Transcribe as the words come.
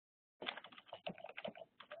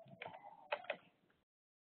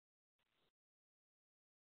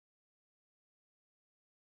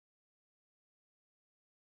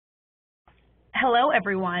Hello,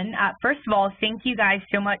 everyone. First of all, thank you guys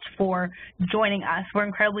so much for joining us. We're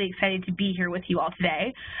incredibly excited to be here with you all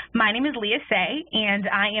today. My name is Leah Say, and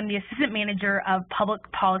I am the Assistant Manager of Public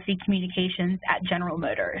Policy Communications at General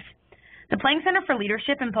Motors. The Planck Center for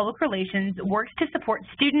Leadership and Public Relations works to support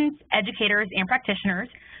students, educators, and practitioners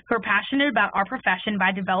who are passionate about our profession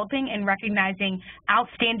by developing and recognizing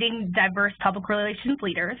outstanding, diverse public relations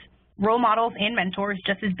leaders, role models, and mentors,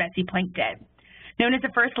 just as Betsy Planck did. Known as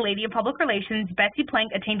the First Lady of Public Relations, Betsy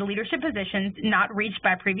Planck attained leadership positions not reached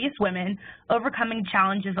by previous women, overcoming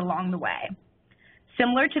challenges along the way.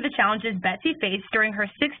 Similar to the challenges Betsy faced during her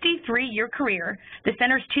 63-year career, the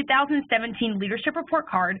Center's 2017 Leadership Report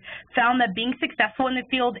Card found that being successful in the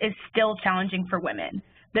field is still challenging for women.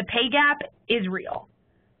 The pay gap is real.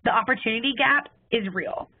 The opportunity gap is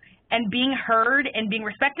real. And being heard and being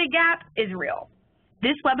respected gap is real.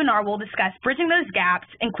 This webinar will discuss bridging those gaps,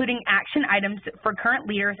 including action items for current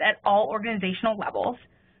leaders at all organizational levels,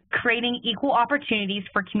 creating equal opportunities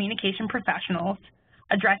for communication professionals,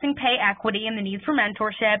 addressing pay equity and the needs for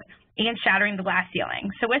mentorship, and shattering the glass ceiling.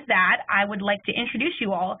 So with that, I would like to introduce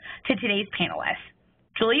you all to today's panelists.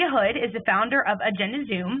 Julia Hood is the founder of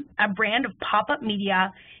AgendaZoom, a brand of pop-up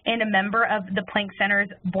media and a member of the Planck Center's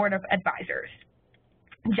Board of Advisors.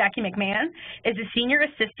 Jacquie McMahon is a Senior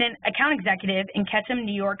Assistant Account Executive in Ketchum,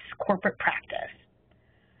 New York's corporate practice.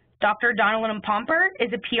 Dr. Donalyn Pomper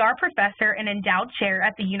is a PR professor and endowed chair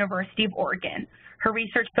at the University of Oregon. Her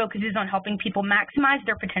research focuses on helping people maximize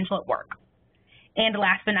their potential at work. And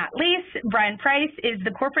last but not least, Brian Price is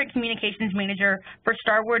the Corporate Communications Manager for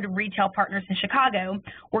Starwood Retail Partners in Chicago,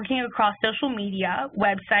 working across social media,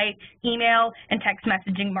 website, email, and text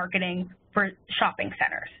messaging marketing for shopping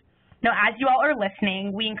centers. Now, as you all are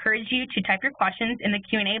listening, we encourage you to type your questions in the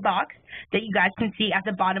Q&A box that you guys can see at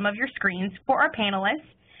the bottom of your screens for our panelists,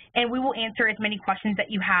 and we will answer as many questions that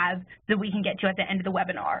you have that we can get to at the end of the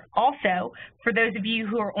webinar. Also, for those of you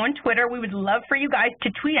who are on Twitter, we would love for you guys to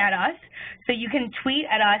tweet at us. So you can tweet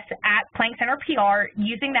at us at Planck Center PR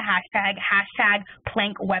using the hashtag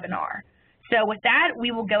 #PlanckWebinar. So with that, we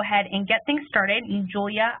will go ahead and get things started. And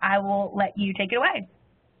Julia, I will let you take it away.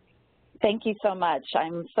 Thank you so much.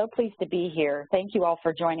 I'm so pleased to be here. Thank you all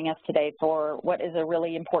for joining us today for what is a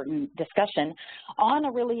really important discussion on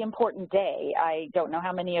a really important day. I don't know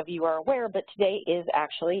how many of you are aware, but today is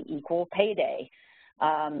actually Equal Pay Day.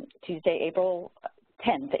 Tuesday, April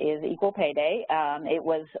 10th is Equal Pay Day. It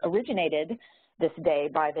was originated this day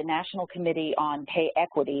by the National Committee on Pay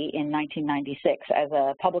Equity in 1996 as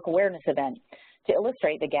a public awareness event to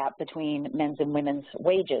illustrate the gap between men's and women's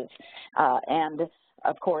wages. And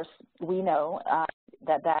of course, we know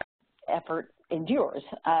that effort endures.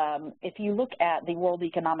 If you look at the World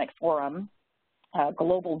Economic Forum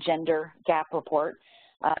Global Gender Gap Report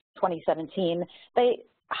 2017, they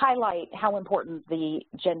highlight how important the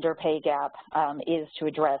gender pay gap is to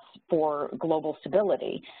address for global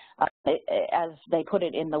stability. As they put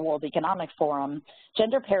it in the World Economic Forum,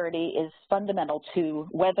 gender parity is fundamental to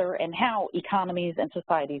whether and how economies and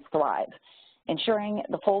societies thrive. Ensuring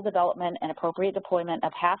the full development and appropriate deployment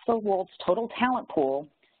of half the world's total talent pool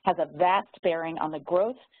has a vast bearing on the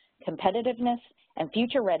growth, competitiveness, and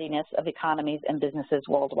future readiness of economies and businesses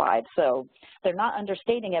worldwide. So they're not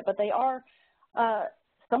understating it, but they are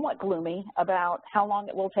somewhat gloomy about how long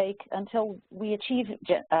it will take until we achieve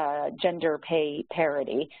gender pay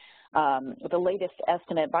parity. The latest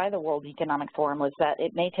estimate by the World Economic Forum was that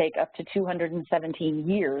it may take up to 217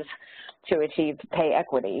 years to achieve pay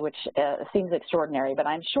equity, which seems extraordinary, but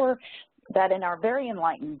I'm sure that in our very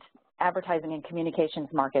enlightened advertising and communications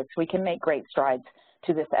markets, we can make great strides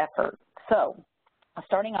to this effort. So,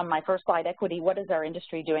 starting on my first slide, equity, what is our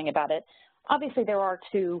industry doing about it? Obviously, there are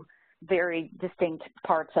two very distinct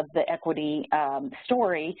parts of the equity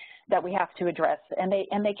story that we have to address, and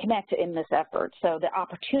they connect in this effort. So the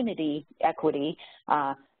opportunity equity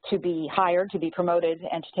to be hired, to be promoted,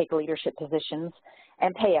 and to take leadership positions,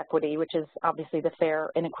 and pay equity, which is obviously the fair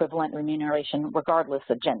and equivalent remuneration regardless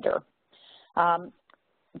of gender.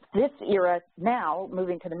 This era now,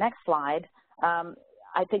 moving to the next slide,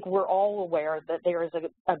 I think we're all aware that there is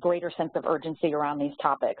a greater sense of urgency around these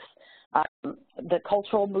topics. The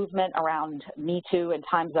cultural movement around Me Too and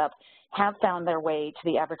Time's Up have found their way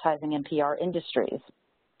to the advertising and PR industries.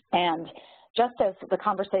 And just as the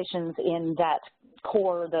conversations in that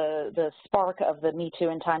core, the spark of the Me Too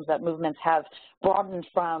and Time's Up movements have broadened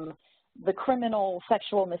from the criminal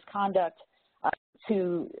sexual misconduct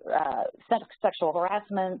to sexual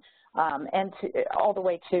harassment, and all the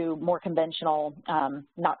way to more conventional,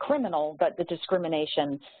 not criminal, but the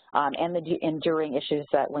discrimination and the enduring issues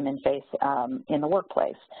that women face in the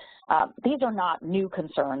workplace. These are not new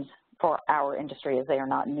concerns for our industry, as they are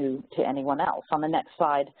not new to anyone else. On the next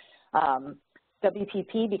slide,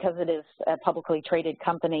 WPP, because it is a publicly traded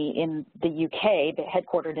company in the UK,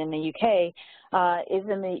 headquartered in the UK, is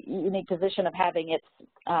in the unique position of having its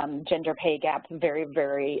gender pay gap very,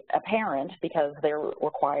 very apparent, because they're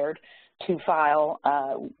required to file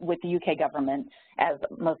with the UK government, as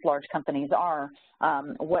most large companies are,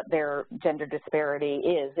 what their gender disparity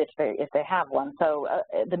is if they have one. So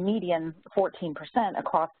the median 14%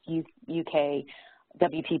 across UK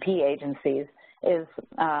WPP agencies is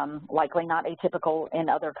likely not atypical in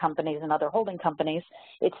other companies and other holding companies.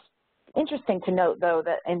 It's interesting to note, though,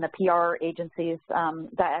 that in the PR agencies,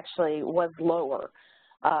 that actually was lower.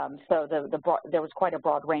 So there was quite a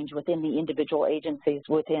broad range within the individual agencies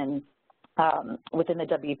within the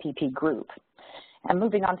WPP group. And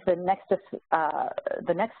moving on to the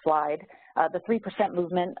next slide, the 3%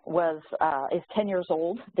 movement is 10 years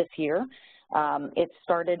old this year. It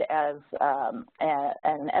started as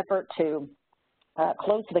an effort to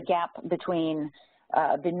close the gap between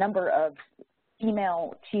the number of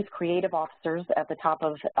female chief creative officers at the top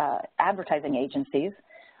of advertising agencies.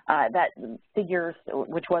 That figures,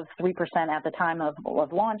 which was 3% at the time of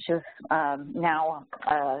launch, is now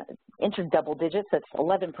entered double digits. It's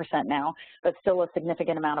 11% now, but still a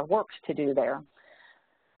significant amount of work to do there.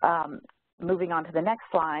 Moving on to the next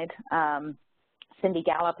slide, Cindy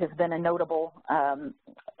Gallup has been a notable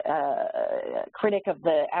critic of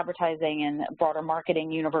the advertising and broader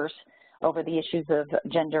marketing universe over the issues of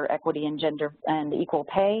gender equity and equal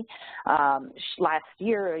pay. Last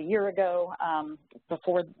year, a year ago,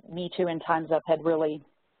 before Me Too and Time's Up had really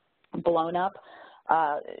blown up,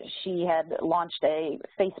 she had launched a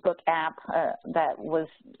Facebook app that was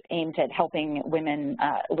aimed at helping women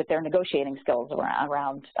with their negotiating skills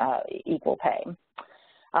around equal pay.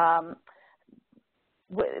 I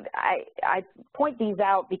point these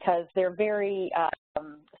out because they're very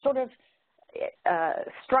sort of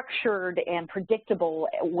structured and predictable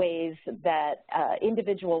ways that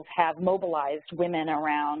individuals have mobilized women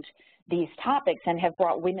around these topics and have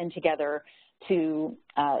brought women together to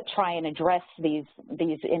try and address these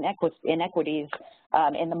inequities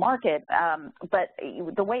in the market. But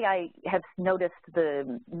the way I have noticed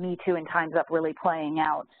the Me Too and Time's Up really playing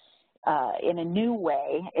out in a new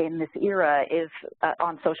way in this era is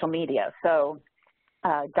on social media. So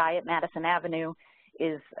Diet Madison Avenue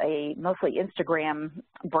is a mostly Instagram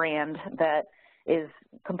brand that is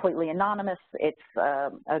completely anonymous. It's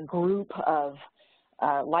a group of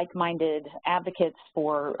like-minded advocates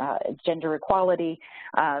for gender equality.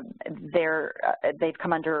 They've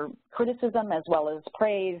come under criticism as well as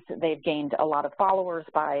praise. They've gained a lot of followers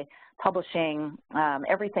by publishing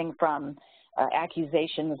everything from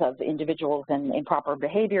accusations of individuals and improper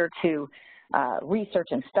behavior to research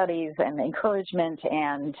and studies and encouragement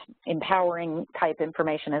and empowering type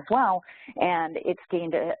information as well. And it's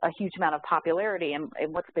gained a huge amount of popularity. And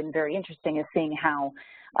what's been very interesting is seeing how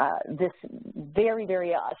this very,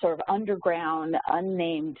 very sort of underground,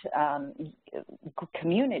 unnamed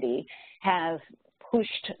community has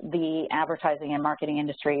pushed the advertising and marketing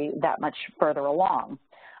industry that much further along.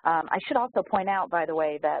 I should also point out, by the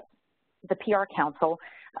way, that the PR Council,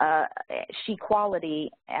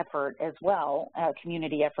 She-Quality effort as well,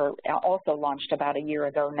 community effort, also launched about a year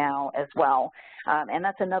ago now as well. And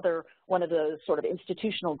that's another one of those sort of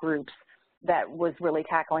institutional groups that was really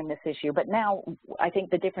tackling this issue. But now I think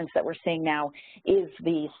the difference that we're seeing now is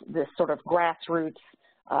this sort of grassroots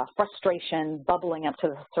frustration bubbling up to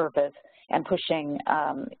the surface and pushing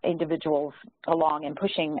individuals along and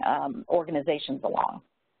pushing organizations along.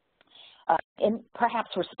 In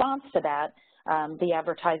perhaps response to that, the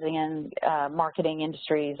advertising and marketing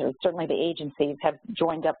industries, or certainly the agencies, have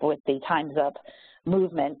joined up with the Time's Up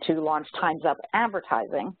movement to launch Time's Up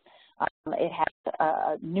Advertising. It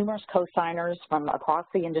has numerous co-signers from across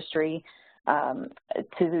the industry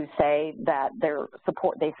to say that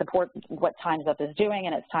they support what Time's Up is doing,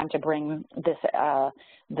 and it's time to bring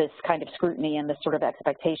this kind of scrutiny and this sort of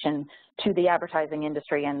expectation to the advertising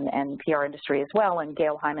industry and PR industry as well. And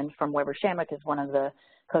Gail Hyman from Weber Shandwick is one of the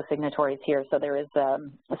co-signatories here, so there is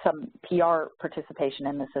some PR participation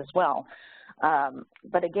in this as well.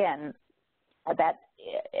 But again,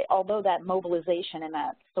 although that mobilization and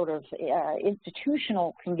that sort of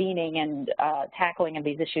institutional convening and tackling of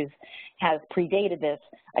these issues has predated this,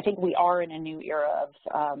 I think we are in a new era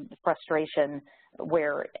of frustration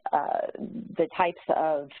where the types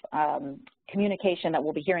of communication that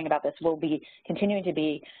we'll be hearing about this will be continuing to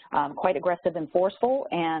be quite aggressive and forceful,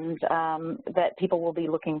 and that people will be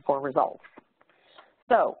looking for results.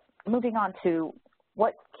 So moving on to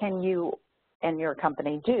what can you and your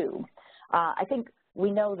company do? I think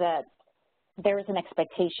we know that there is an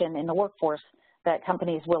expectation in the workforce that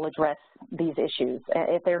companies will address these issues.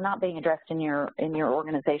 If they're not being addressed in your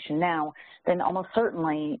organization now, then almost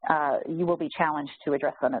certainly you will be challenged to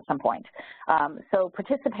address them at some point. So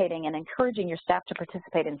participating and encouraging your staff to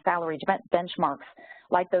participate in salary benchmarks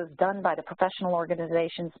like those done by the professional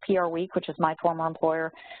organizations, PR Week, which is my former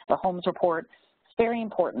employer, the Holmes Report, it's very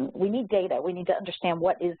important. We need data. We need to understand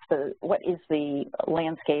what is the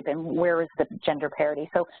landscape and where is the gender parity.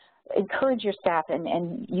 So encourage your staff,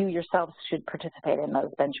 and you yourselves should participate in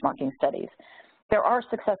those benchmarking studies. There are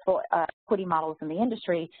successful equity models in the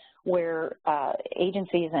industry where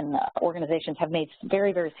agencies and organizations have made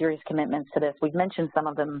very, very serious commitments to this. We've mentioned some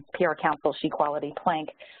of them: PR Council, She Quality, Plank.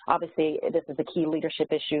 Obviously, this is a key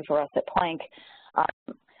leadership issue for us at Plank.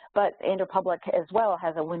 But Interpublic as well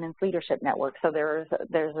has a women's leadership network. So there's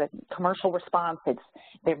a commercial response.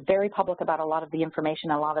 They're very public about a lot of the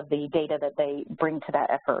information, a lot of the data that they bring to that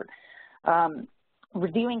effort.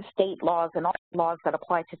 Reviewing state laws and all laws that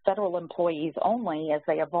apply to federal employees only as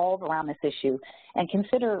they evolve around this issue, and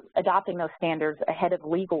consider adopting those standards ahead of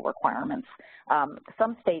legal requirements.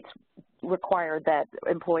 Some states require that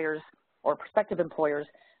employers or prospective employers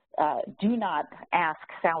do not ask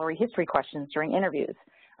salary history questions during interviews.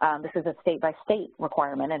 This is a state-by-state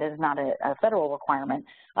requirement. It is not a federal requirement.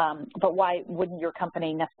 But why wouldn't your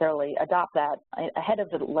company necessarily adopt that ahead of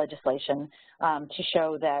the legislation to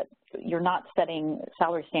show that you're not setting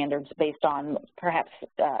salary standards based on perhaps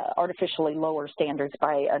artificially lower standards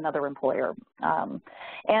by another employer?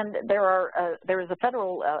 And there is a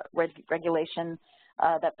federal regulation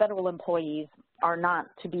that federal employees are not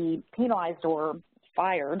to be penalized or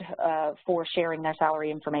fired for sharing their salary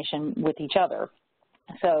information with each other.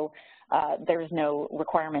 So there's no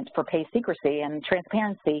requirement for pay secrecy, and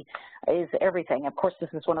transparency is everything. Of course, this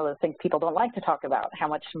is one of those things people don't like to talk about: how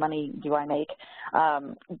much money do I make?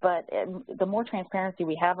 But the more transparency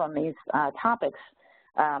we have on these topics,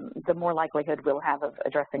 the more likelihood we'll have of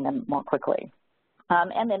addressing them more quickly.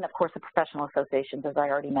 And then, of course, the professional associations, as I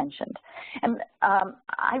already mentioned. And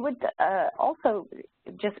I would also,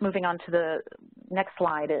 just moving on to the next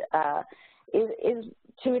slide, is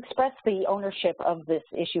to express the ownership of this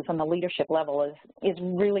issue from the leadership level is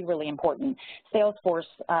really, really important. Salesforce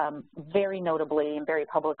very notably and very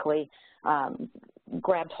publicly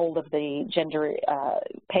grabbed hold of the gender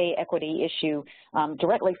pay equity issue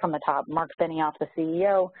directly from the top. Mark Benioff, the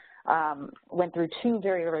CEO, went through 2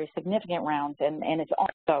 very, very significant rounds, and it's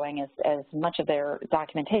ongoing, as much of their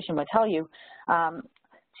documentation would tell you,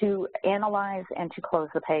 to analyze and to close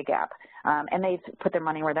the pay gap. And they've put their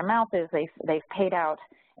money where their mouth is. They've paid out,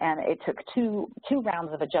 and it took two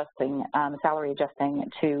rounds of adjusting, salary adjusting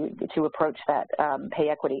to approach that pay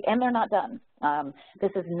equity. And they're not done.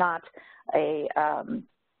 This is not a,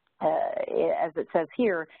 as it says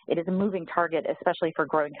here, it is a moving target, especially for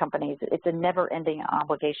growing companies. It's a never-ending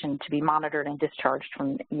obligation to be monitored and discharged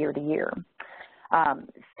from year to year.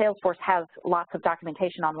 Salesforce has lots of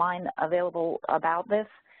documentation online available about this,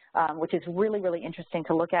 which is really, really interesting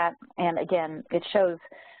to look at. And again, it shows,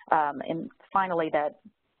 and finally, that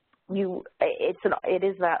it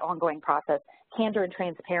is that ongoing process. Candor and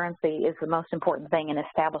transparency is the most important thing in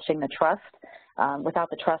establishing the trust. Without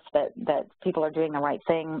the trust that people are doing the right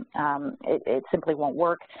thing, it simply won't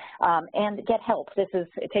work. And get help.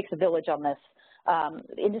 It takes a village on this.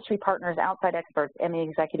 Industry partners, outside experts, and the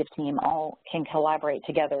executive team all can collaborate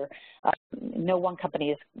together. No one company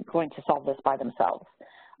is going to solve this by themselves.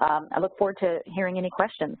 I look forward to hearing any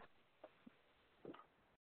questions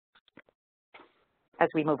as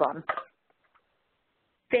we move on.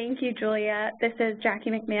 Thank you, Julia. This is Jacquie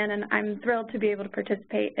McMahon, and I'm thrilled to be able to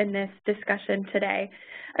participate in this discussion today.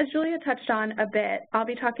 As Julia touched on a bit, I'll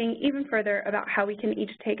be talking even further about how we can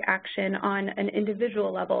each take action on an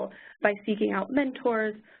individual level by seeking out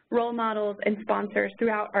mentors, role models, and sponsors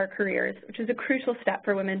throughout our careers, which is a crucial step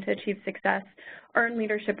for women to achieve success, earn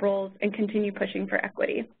leadership roles, and continue pushing for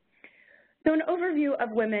equity. So an overview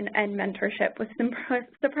of women and mentorship with some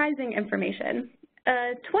surprising information.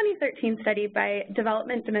 A 2013 study by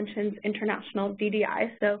Development Dimensions International,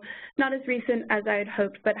 DDI, so not as recent as I had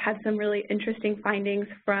hoped, but had some really interesting findings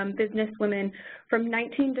from business women from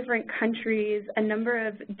 19 different countries, a number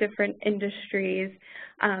of different industries.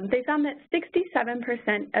 They found that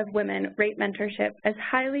 67% of women rate mentorship as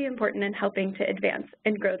highly important in helping to advance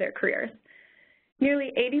and grow their careers.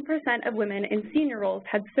 Nearly 80% of women in senior roles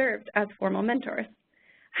had served as formal mentors.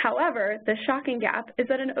 However, the shocking gap is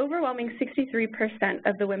that an overwhelming 63%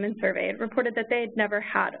 of the women surveyed reported that they had never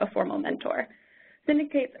had a formal mentor. This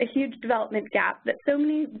indicates a huge development gap that so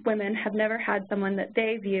many women have never had someone that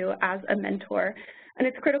they view as a mentor, and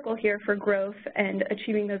it's critical here for growth and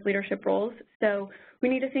achieving those leadership roles. So we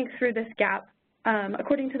need to think through this gap.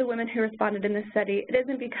 According to the women who responded in this study, it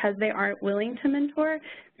isn't because they aren't willing to mentor,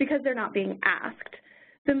 it's because they're not being asked.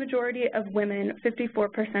 The majority of women,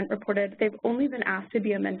 54%, reported they've only been asked to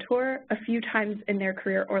be a mentor a few times in their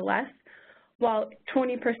career or less, while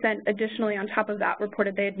 20% additionally on top of that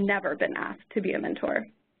reported they had never been asked to be a mentor.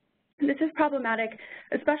 This is problematic,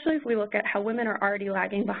 especially if we look at how women are already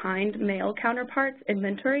lagging behind male counterparts in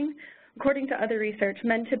mentoring. According to other research,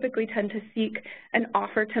 men typically tend to seek an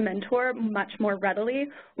offer to mentor much more readily,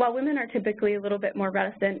 while women are typically a little bit more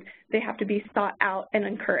reticent. They have to be sought out and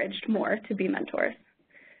encouraged more to be mentors.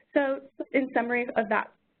 So in summary of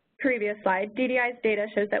that previous slide, DDI's data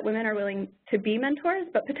shows that women are willing to be mentors,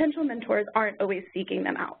 but potential mentors aren't always seeking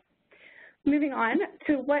them out. Moving on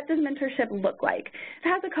to what does mentorship look like? It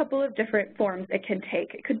has a couple of different forms it can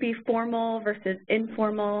take. It could be formal versus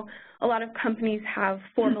informal. A lot of companies have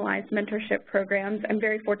formalized mentorship programs. I'm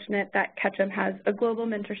very fortunate that Ketchum has a global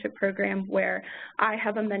mentorship program where I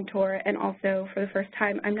have a mentor, and also for the first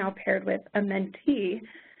time I'm now paired with a mentee.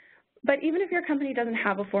 But even if your company doesn't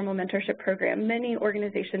have a formal mentorship program, many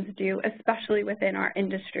organizations do, especially within our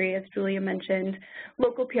industry. As Julia mentioned,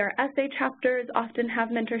 local PRSA chapters often have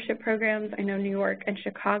mentorship programs. I know New York and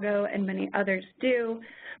Chicago and many others do.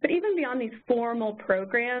 But even beyond these formal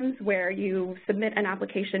programs where you submit an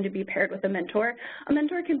application to be paired with a mentor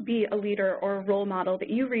can be a leader or a role model that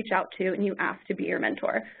you reach out to and you ask to be your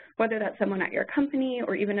mentor. Whether that's someone at your company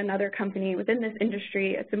or even another company within this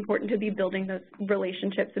industry, it's important to be building those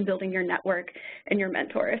relationships and building your network and your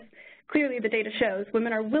mentors. Clearly, the data shows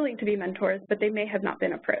women are willing to be mentors, but they may have not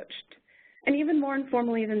been approached. And even more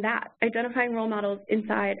informally than that, identifying role models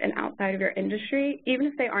inside and outside of your industry, even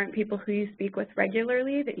if they aren't people who you speak with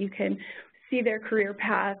regularly, that you can see their career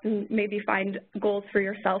path and maybe find goals for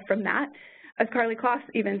yourself from that. As Carly Kloss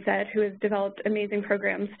even said, who has developed amazing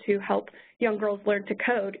programs to help young girls learn to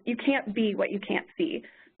code, you can't be what you can't see.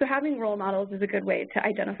 So having role models is a good way to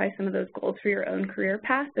identify some of those goals for your own career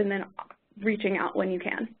path and then reaching out when you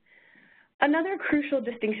can. Another crucial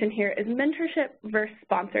distinction here is mentorship versus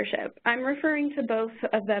sponsorship. I'm referring to both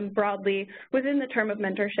of them broadly within the term of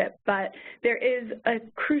mentorship, but there is a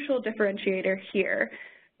crucial differentiator here.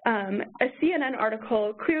 A CNN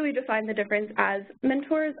article clearly defined the difference as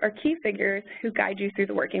mentors are key figures who guide you through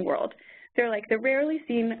the working world. They're like the rarely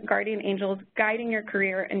seen guardian angels guiding your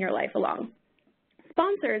career and your life along.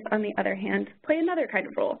 Sponsors, on the other hand, play another kind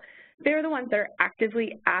of role. They're the ones that are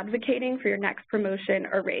actively advocating for your next promotion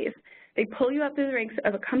or raise. They pull you up through the ranks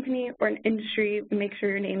of a company or an industry and make sure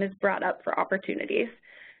your name is brought up for opportunities.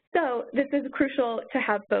 So this is crucial to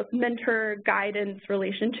have both mentor guidance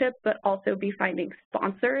relationship, but also be finding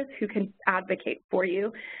sponsors who can advocate for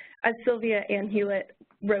you. As Sylvia Ann Hewlett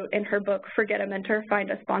wrote in her book, Forget a Mentor,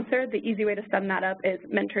 Find a Sponsor, the easy way to sum that up is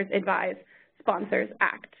mentors advise, sponsors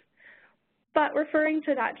act. But referring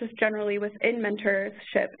to that just generally within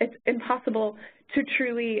mentorship, it's impossible to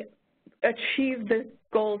truly achieve the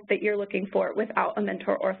goals that you're looking for without a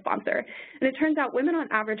mentor or a sponsor. And it turns out women on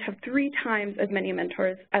average have 3 times as many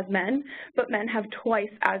mentors as men, but men have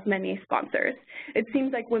twice as many sponsors. It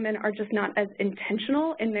seems like women are just not as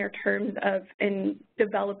intentional in their terms of in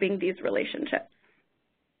developing these relationships.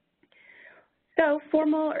 So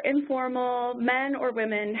formal or informal, men or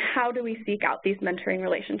women, how do we seek out these mentoring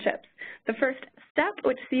relationships? The first step,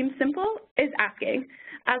 which seems simple, is asking.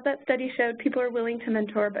 As that study showed, people are willing to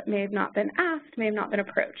mentor but may have not been asked, may have not been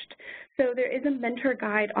approached. So there is a mentor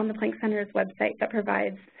guide on the Planck Center's website that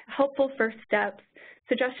provides helpful first steps,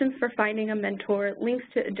 suggestions for finding a mentor, links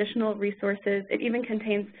to additional resources. It even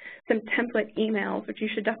contains some template emails, which you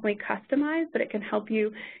should definitely customize, but it can help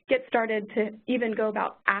you get started to even go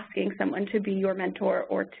about asking someone to be your mentor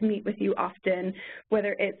or to meet with you often,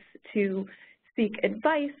 whether it's to seek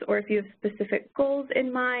advice or if you have specific goals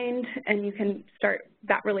in mind, and you can start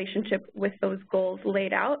that relationship with those goals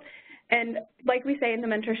laid out. And like we say in the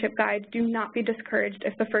mentorship guide, do not be discouraged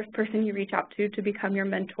if the first person you reach out to become your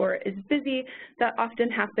mentor is busy. That often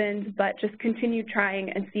happens, but just continue trying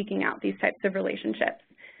and seeking out these types of relationships.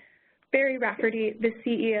 Barry Rafferty, the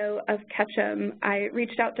CEO of Ketchum, I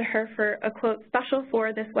reached out to her for a quote special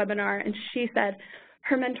for this webinar, and she said,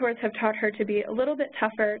 her mentors have taught her to be a little bit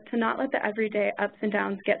tougher, to not let the everyday ups and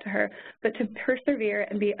downs get to her, but to persevere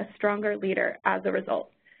and be a stronger leader as a result.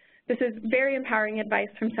 This is very empowering advice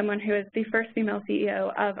from someone who is the first female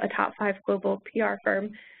CEO of a top 5 global PR firm,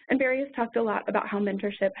 and Barry has talked a lot about how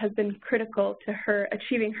mentorship has been critical to her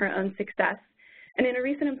achieving her own success. And in a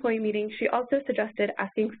recent employee meeting, she also suggested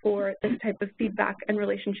asking for this type of feedback and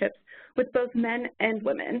relationships with both men and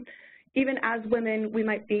women. Even as women, we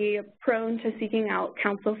might be prone to seeking out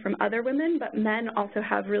counsel from other women, but men also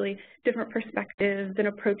have really different perspectives and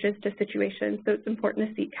approaches to situations, so it's important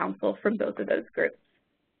to seek counsel from both of those groups.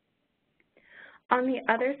 On the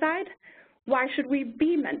other side, why should we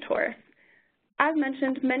be mentors? As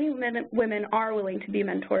mentioned, many women are willing to be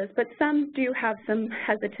mentors, but some do have some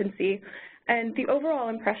hesitancy, and the overall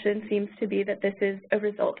impression seems to be that this is a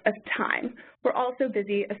result of time. We're all so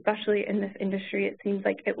busy, especially in this industry, it seems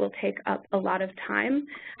like it will take up a lot of time.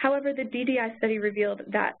 However, the DDI study revealed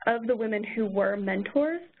that of the women who were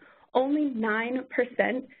mentors, only 9%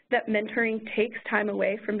 that mentoring takes time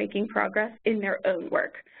away from making progress in their own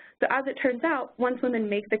work. So as it turns out, once women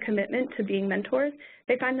make the commitment to being mentors,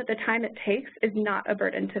 they find that the time it takes is not a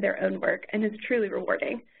burden to their own work and is truly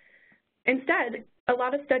rewarding. Instead, a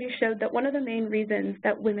lot of studies showed that one of the main reasons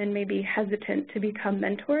that women may be hesitant to become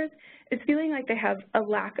mentors is feeling like they have a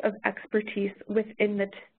lack of expertise within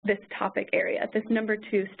this topic area, this number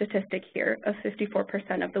 2 statistic here of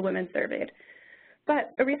 54% of the women surveyed.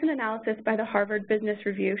 But a recent analysis by the Harvard Business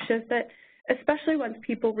Review shows that especially once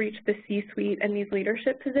people reach the C-suite and these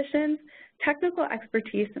leadership positions, technical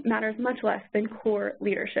expertise matters much less than core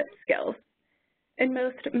leadership skills. In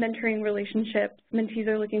most mentoring relationships, mentees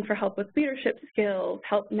are looking for help with leadership skills,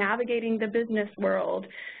 help navigating the business world,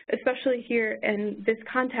 especially here in this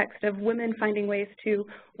context of women finding ways to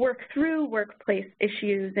work through workplace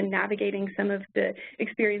issues and navigating some of the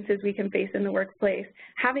experiences we can face in the workplace,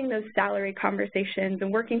 having those salary conversations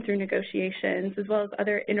and working through negotiations, as well as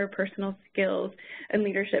other interpersonal skills and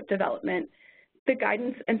leadership development. The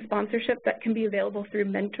guidance and sponsorship that can be available through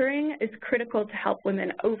mentoring is critical to help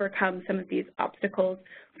women overcome some of these obstacles,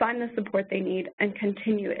 find the support they need, and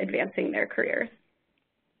continue advancing their careers.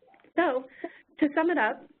 So, to sum it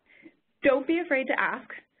up, don't be afraid to ask,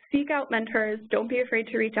 seek out mentors, don't be afraid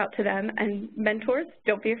to reach out to them, and mentors,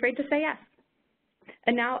 don't be afraid to say yes.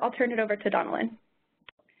 And now I'll turn it over to Donalyn.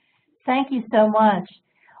 Thank you so much.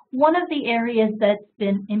 One of the areas that's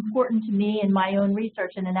been important to me in my own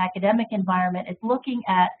research in an academic environment is looking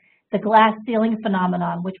at the glass ceiling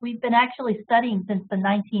phenomenon, which we've been actually studying since the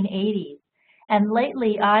 1980s. And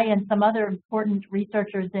lately, I and some other important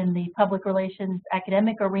researchers in the public relations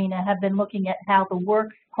academic arena have been looking at how the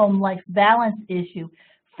work-home life balance issue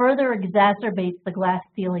further exacerbates the glass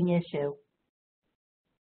ceiling issue.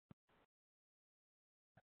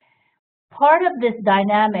 Part of this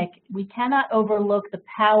dynamic, we cannot overlook the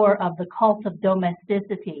power of the cult of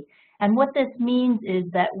domesticity. And what this means is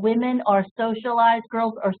that women are socialized,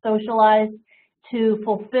 girls are socialized to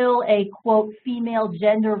fulfill a, quote, female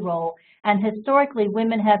gender role. And historically,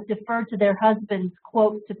 women have deferred to their husbands'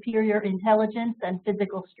 quote, superior intelligence and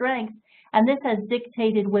physical strength. And this has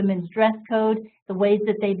dictated women's dress code, the ways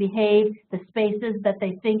that they behave, the spaces that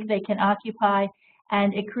they think they can occupy.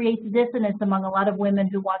 And it creates dissonance among a lot of women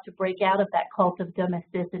who want to break out of that cult of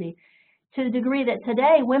domesticity, to the degree that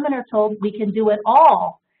today women are told we can do it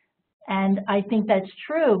all. And I think that's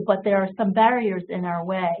true, but there are some barriers in our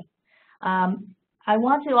way. I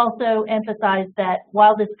want to also emphasize that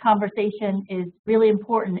while this conversation is really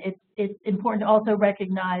important, it's important to also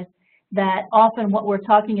recognize that often what we're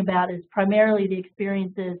talking about is primarily the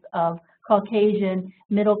experiences of Caucasian,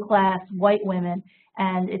 middle-class, white women.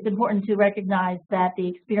 And it's important to recognize that the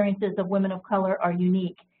experiences of women of color are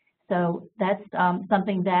unique. So that's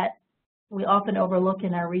something that we often overlook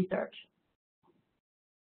in our research.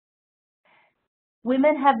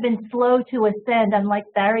 Women have been slow to ascend, unlike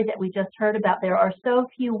Barry that we just heard about. There are so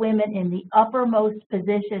few women in the uppermost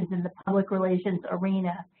positions in the public relations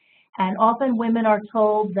arena. And often women are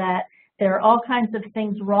told that there are all kinds of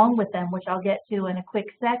things wrong with them, which I'll get to in a quick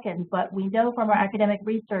second, but we know from our academic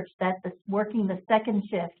research that working the second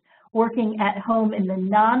shift, working at home in the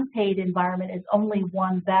non-paid environment is only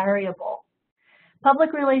one variable.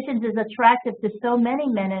 Public relations is attractive to so many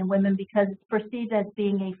men and women because it's perceived as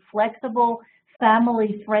being a flexible,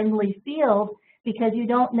 family-friendly field because you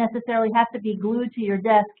don't necessarily have to be glued to your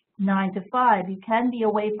desk 9 to 5. You can be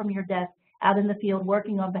away from your desk out in the field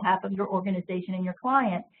working on behalf of your organization and your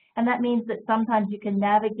client. And that means that sometimes you can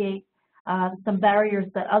navigate some barriers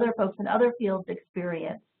that other folks in other fields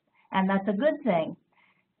experience, and that's a good thing.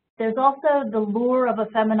 There's also the lure of a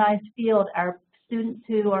feminized field. Our students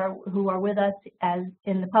who are with us as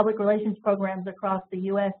in the public relations programs across the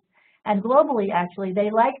U.S. and globally, actually,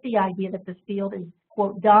 they like the idea that this field is,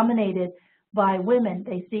 quote, dominated by women.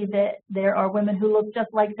 They see that there are women who look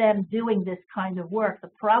just like them doing this kind of work. The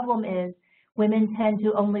problem is women tend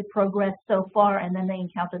to only progress so far, and then they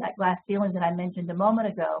encounter that glass ceiling that I mentioned a moment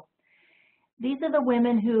ago. These are the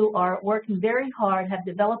women who are working very hard, have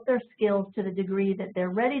developed their skills to the degree that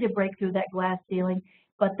they're ready to break through that glass ceiling,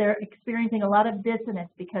 but they're experiencing a lot of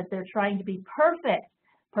dissonance because they're trying to be perfect,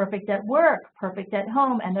 perfect at work, perfect at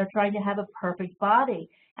home, and they're trying to have a perfect body.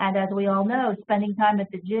 And as we all know, spending time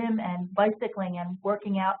at the gym and bicycling and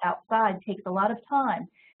working out outside takes a lot of time.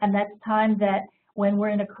 And that's time that when we're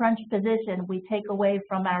in a crunch position, we take away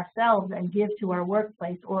from ourselves and give to our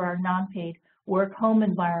workplace or our non-paid work-home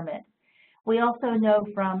environment. We also know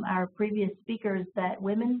from our previous speakers that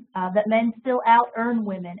men still out-earn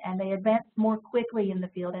women and they advance more quickly in the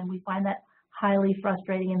field, and we find that highly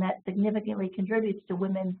frustrating, and that significantly contributes to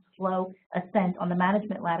women's slow ascent on the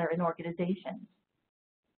management ladder in organizations.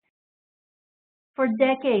 For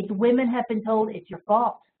decades, women have been told it's your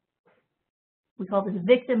fault. We call this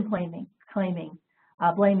victim blaming.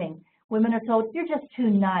 Women are told, you're just too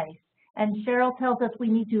nice. And Cheryl tells us we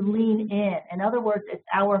need to lean in. In other words, it's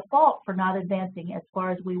our fault for not advancing as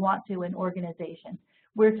far as we want to in organizations.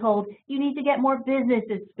 We're told you need to get more business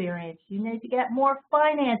experience. You need to get more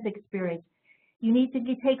finance experience. You need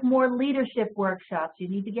to take more leadership workshops. You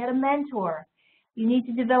need to get a mentor. You need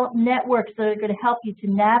to develop networks that are going to help you to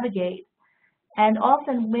navigate. And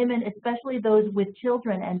often women, especially those with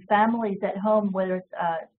children and families at home, whether it's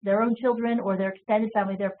their own children or their extended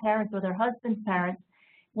family, their parents or their husband's parents,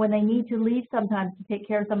 when they need to leave sometimes to take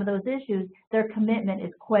care of some of those issues, their commitment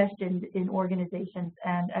is questioned in organizations,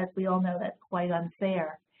 and as we all know, that's quite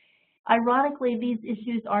unfair. Ironically, these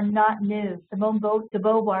issues are not new. Simone de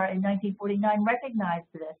Beauvoir in 1949 recognized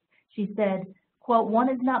this. She said, quote, one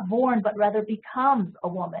is not born, but rather becomes a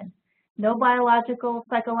woman. No biological,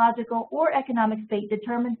 psychological, or economic fate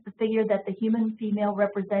determines the figure that the human female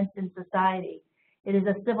represents in society. It is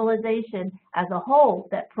a civilization as a whole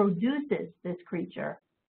that produces this creature.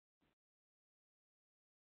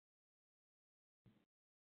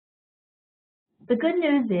 The good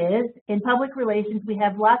news is, in public relations, we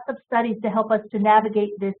have lots of studies to help us to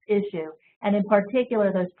navigate this issue. And in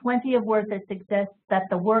particular, there's plenty of work that suggests that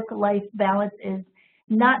the work-life balance is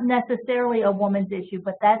not necessarily a woman's issue,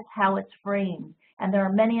 but that's how it's framed. And there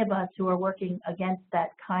are many of us who are working against that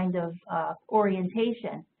kind of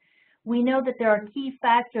orientation. We know that there are key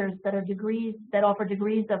factors that offer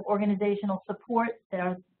degrees of organizational support.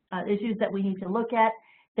 There are issues that we need to look at.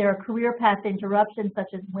 There are career path interruptions,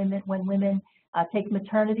 such as when women take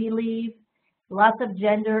maternity leave, lots of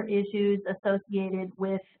gender issues associated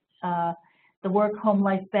with the work-home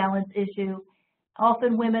life balance issue.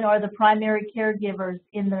 Often women are the primary caregivers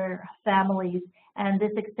in their families, and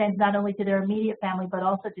this extends not only to their immediate family, but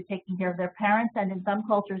also to taking care of their parents, and in some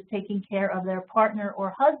cultures, taking care of their partner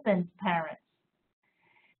or husband's parents.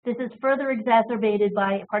 This is further exacerbated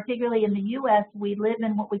by, particularly in the U.S., we live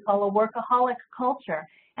in what we call a workaholic culture.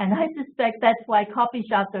 And I suspect that's why coffee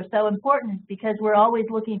shops are so important, because we're always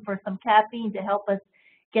looking for some caffeine to help us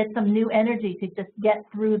get some new energy to just get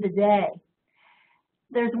through the day.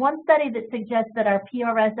 There's one study that suggests that our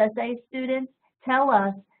PRSSA students tell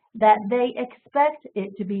us that they expect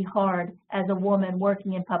it to be hard as a woman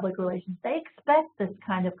working in public relations. They expect this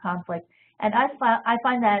kind of conflict. And I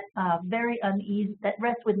find that very uneasy, that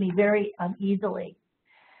rests with me very uneasily.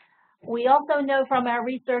 We also know from our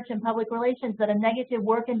research in public relations that a negative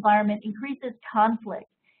work environment increases conflict,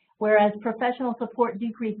 whereas professional support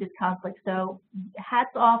decreases conflict. So hats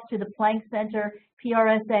off to the Planck Center,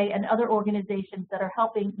 PRSA, and other organizations that are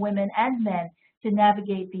helping women and men to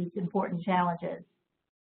navigate these important challenges.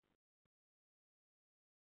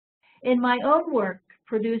 In my own work,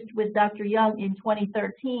 produced with Dr. Young in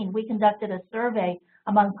 2013, we conducted a survey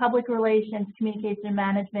among public relations, communication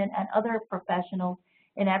management, and other professionals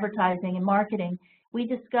in advertising and marketing. We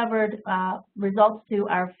discovered results to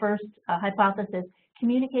our first hypothesis.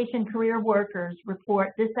 Communication career workers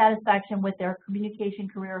report dissatisfaction with their communication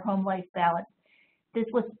career home life balance. This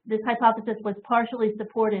hypothesis was partially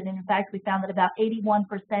supported, and in fact we found that about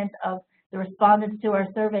 81% of the respondents to our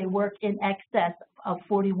survey work in excess of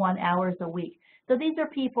 41 hours a week. So these are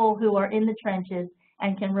people who are in the trenches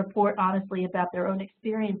and can report honestly about their own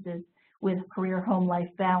experiences with career home life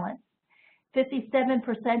balance.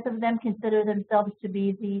 57% of them consider themselves to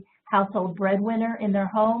be the household breadwinner in their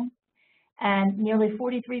home, and nearly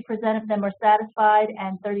 43% of them are satisfied,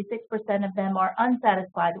 and 36% of them are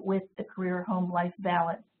unsatisfied with the career home life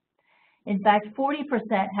balance. In fact,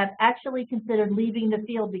 40% have actually considered leaving the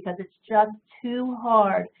field because it's just too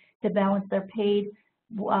hard to balance their paid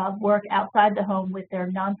work outside the home with their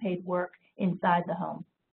non-paid work inside the home.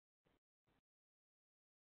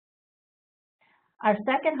 Our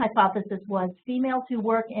second hypothesis was females who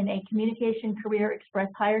work in a communication career express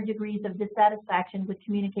higher degrees of dissatisfaction with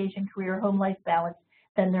communication career home life balance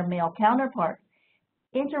than their male counterparts.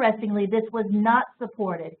 Interestingly, this was not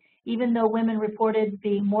supported. Even though women reported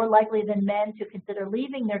being more likely than men to consider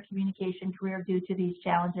leaving their communication career due to these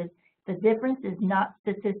challenges, the difference is not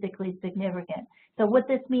statistically significant. So what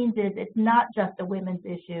this means is it's not just a women's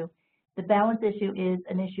issue. The balance issue is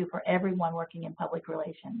an issue for everyone working in public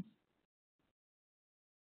relations.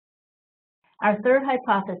 Our third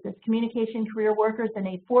hypothesis, communication career workers in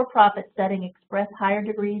a for-profit setting express higher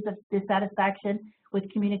degrees of dissatisfaction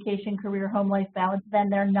with communication career home life balance than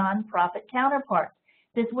their nonprofit counterparts.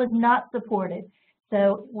 This was not supported.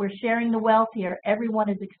 So we're sharing the wealth here. Everyone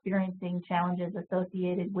is experiencing challenges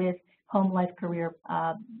associated with home life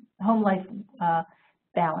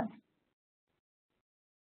balance.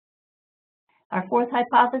 Our fourth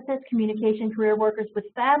hypothesis, communication career workers with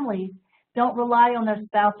families don't rely on their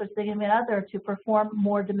spouse or significant other to perform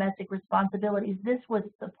more domestic responsibilities. This was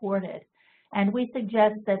supported. And we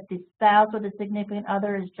suggest that the spouse or the significant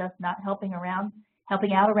other is just not helping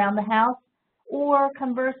out around the house, or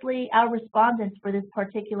conversely, our respondents for this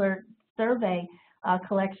particular survey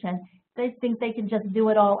collection, they think they can just do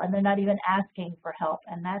it all and they're not even asking for help,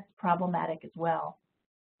 and that's problematic as well.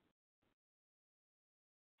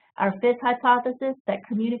 Our fifth hypothesis, that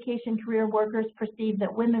communication career workers perceive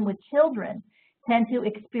that women with children tend to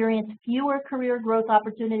experience fewer career growth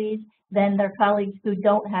opportunities than their colleagues who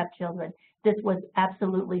don't have children. This was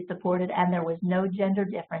absolutely supported, and there was no gender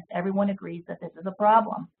difference. Everyone agrees that this is a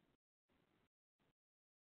problem.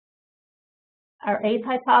 Our eighth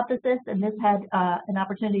hypothesis, and this had an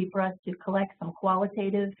opportunity for us to collect some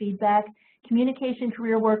qualitative feedback, communication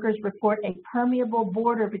career workers report a permeable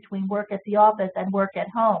border between work at the office and work at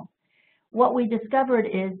home. What we discovered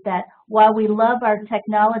is that while we love our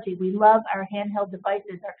technology, we love our handheld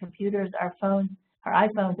devices, our computers, our phones, our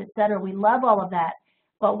iPhones, etc., we love all of that,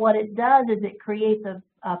 but what it does is it creates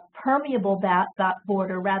a permeable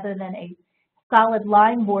border rather than a solid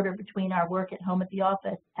line border between our work at home at the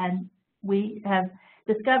office. And we have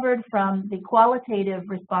discovered from the qualitative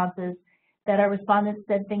responses that our respondents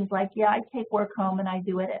said things like, yeah, I take work home and I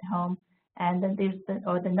do it at home. And then there's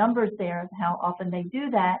the numbers there of how often they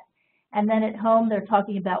do that. And then at home, they're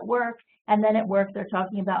talking about work. And then at work, they're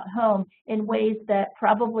talking about home in ways that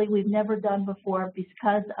probably we've never done before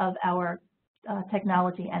because of our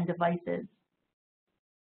technology and devices.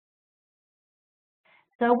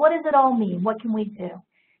 So what does it all mean? What can we do?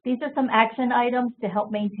 These are some action items to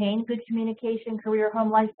help maintain good communication, career,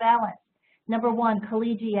 home life balance. Number one,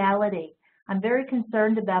 collegiality. I'm very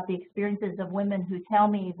concerned about the experiences of women who tell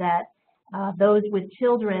me that those with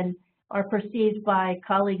children are perceived by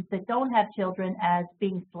colleagues that don't have children as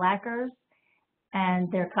being slackers,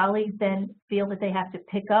 and their colleagues then feel that they have to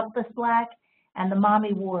pick up the slack. And the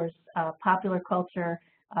mommy wars, popular culture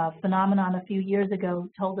phenomenon a few years ago,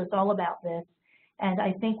 told us all about this. And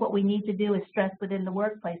I think what we need to do is stress within the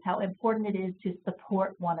workplace how important it is to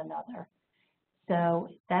support one another. So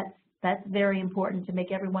that's very important to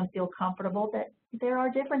make everyone feel comfortable that there are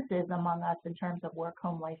differences among us in terms of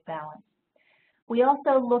work-home life balance. We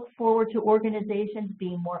also look forward to organizations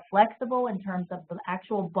being more flexible in terms of the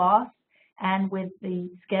actual boss and with the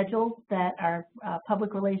schedules that our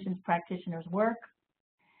public relations practitioners work.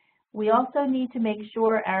 We also need to make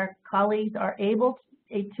sure our colleagues are able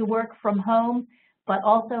to work from home, but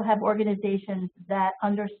also have organizations that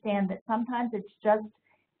understand that sometimes it's just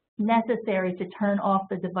necessary to turn off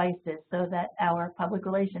the devices so that our public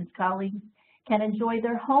relations colleagues can enjoy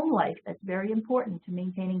their home life. That's very important to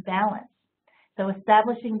maintaining balance. So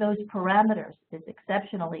establishing those parameters is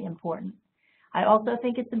exceptionally important. I also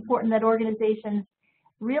think it's important that organizations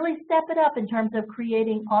really step it up in terms of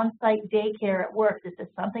creating on-site daycare at work. This is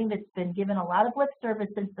something that's been given a lot of lip service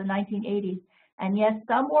since the 1980s. And yes,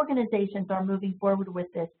 some organizations are moving forward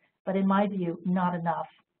with this, but in my view, not enough.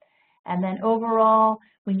 And then overall,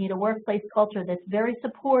 we need a workplace culture that's very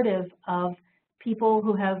supportive of people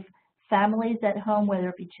who have families at home, whether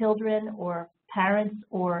it be children or parents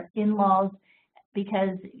or in-laws,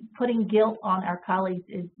 because putting guilt on our colleagues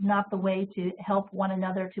is not the way to help one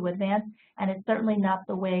another to advance, and it's certainly not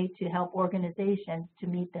the way to help organizations to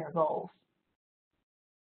meet their goals.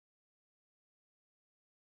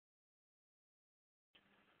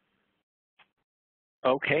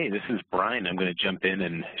 Okay, this is Brian. I'm going to jump in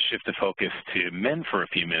and shift the focus to men for a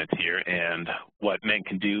few minutes here and what men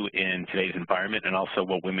can do in today's environment and also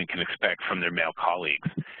what women can expect from their male colleagues.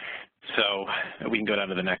 So we can go down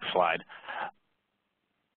to the next slide.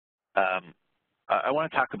 I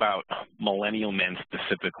want to talk about millennial men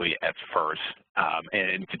specifically at first.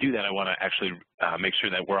 And to do that, I want to actually make sure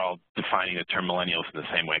that we're all defining the term millennials in the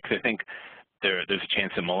same way, because I think there's a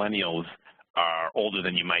chance that millennials are older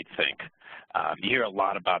than you might think. You hear a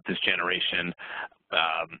lot about this generation,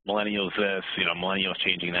 millennials this, millennials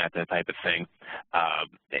changing that type of thing.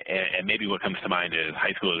 And maybe what comes to mind is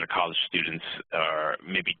high schoolers or college students, or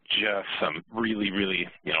maybe just some really, really,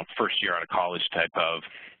 first year out of college type of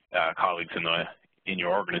colleagues in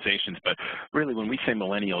your organizations. But really, when we say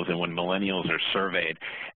millennials and when millennials are surveyed,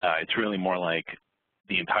 it's really more like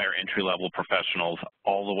the entire entry-level professionals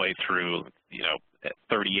all the way through,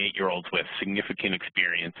 38-year-olds with significant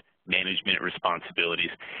experience, management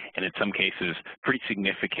responsibilities, and in some cases, pretty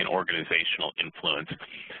significant organizational influence.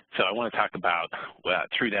 So I want to talk about,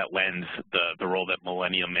 through that lens, the role that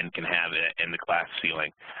millennial men can have in the glass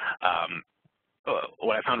ceiling.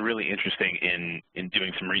 What I found really interesting in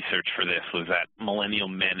doing some research for this was that millennial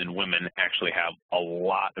men and women actually have a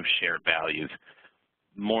lot of shared values,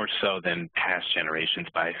 more so than past generations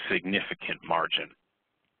by a significant margin.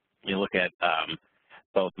 You look at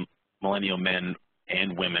both millennial men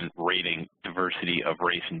and women rating diversity of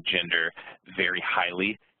race and gender very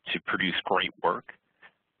highly to produce great work.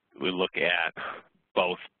 We look at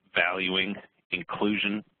both valuing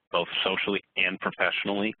inclusion, both socially and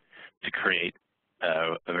professionally, to create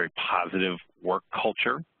a very positive work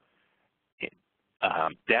culture.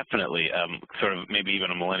 Definitely, sort of maybe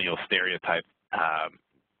even a millennial stereotype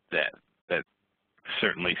that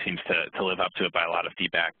certainly seems to live up to it by a lot of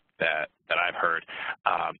feedback that I've heard,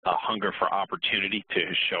 a hunger for opportunity to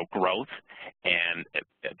show growth and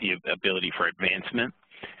the ability for advancement,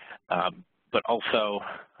 but also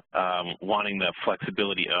wanting the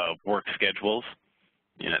flexibility of work schedules.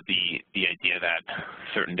 The idea that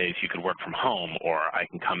certain days you could work from home, or I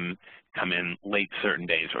can come in late certain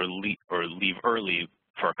days, or leave early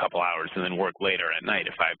for a couple hours and then work later at night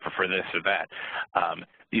if I prefer this or that.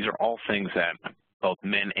 These are all things that both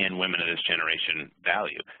men and women of this generation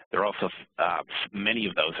value. There are also, many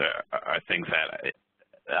of those are things that,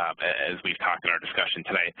 as we've talked in our discussion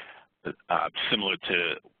today, similar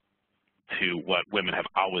to what women have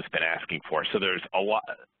always been asking for. So there's a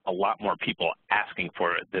lot more people asking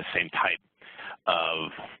for the same type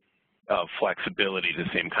of flexibility, the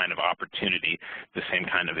same kind of opportunity, the same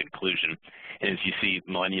kind of inclusion. And as you see,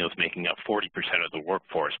 millennials making up 40% of the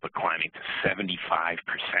workforce, but climbing to 75%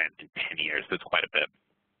 in 10 years. That's quite a bit.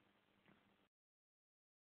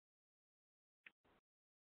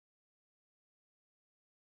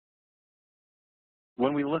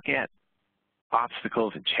 When we look at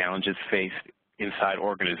obstacles and challenges faced inside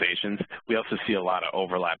organizations, we also see a lot of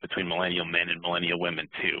overlap between millennial men and millennial women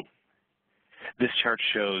too. This chart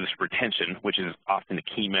shows retention, which is often a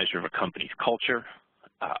key measure of a company's culture,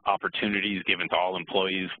 opportunities given to all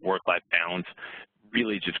employees, work-life balance,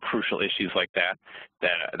 really just crucial issues like that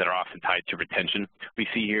are often tied to retention. We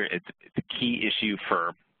see here it's a key issue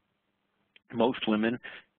for most women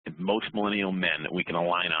and most millennial men. We can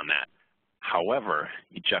align on that. However,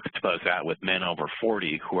 you juxtapose that with men over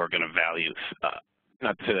 40 who are going to value,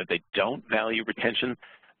 not to say that they don't value retention,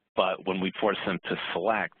 but when we force them to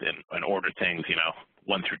select and order things,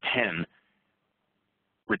 1 through 10,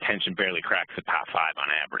 retention barely cracks the top 5 on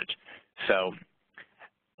average. So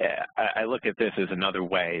I look at this as another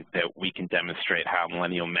way that we can demonstrate how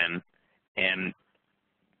millennial men and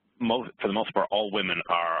for the most part all women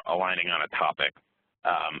are aligning on a topic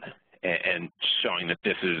and showing that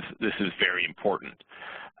this is very important.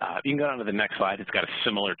 You can go on to the next slide. It's got a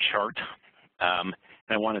similar chart. And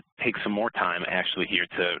I want to take some more time actually here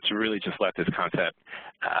to really just let this concept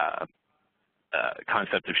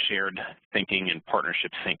of shared thinking and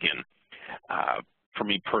partnership sink in. For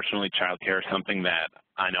me personally, childcare is something that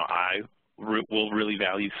I know I will really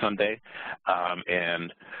value someday,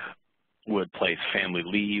 and would place family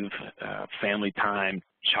leave, family time,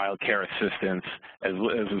 childcare assistance, as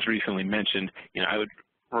was recently mentioned. I would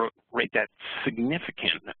rate that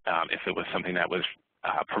significant if it was something that was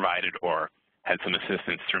provided or had some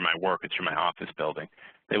assistance through my work or through my office building.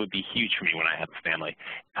 That would be huge for me when I have a family.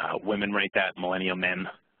 Women rate that, millennial men,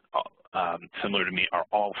 similar to me, are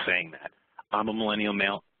all saying that. I'm a millennial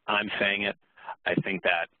male, I'm saying it. I think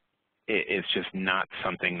that it's just not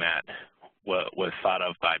something that was thought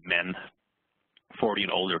of by men 40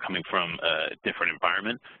 and older coming from a different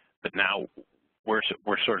environment, but now we're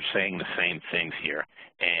sort of saying the same things here,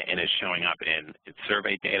 and it's showing up in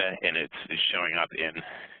survey data, and it's showing up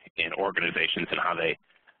in organizations and how they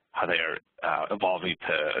are evolving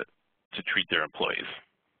to treat their employees.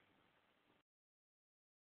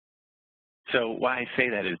 So why I say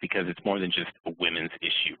that is because it's more than just a women's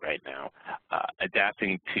issue right now.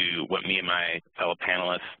 Adapting to what me and my fellow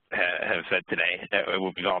panelists have said today,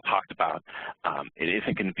 what we've all talked about, it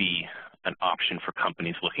isn't going to be an option for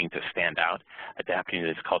companies looking to stand out. Adapting to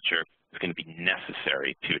this culture is going to be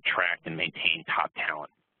necessary to attract and maintain top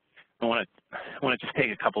talent. I want to just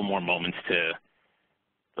take a couple more moments to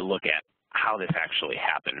look at how this actually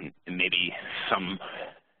happened, and maybe some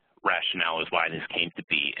rationale is why this came to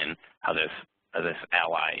be and how this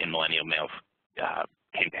ally in millennial males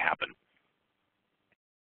came to happen.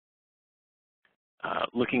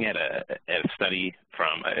 Looking at a study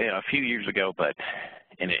from a few years ago, but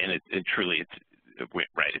it truly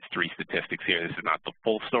it's 3 statistics here. This is not the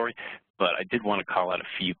full story, but I did want to call out a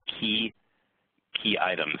few key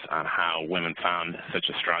items on how women found such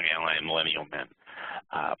a strong ally in millennial men.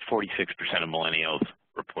 46% of millennials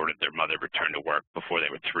reported their mother returned to work before they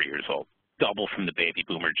were 3 years old. Double from the baby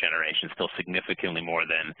boomer generation, still significantly more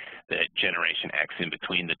than the Generation X in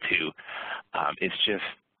between the two.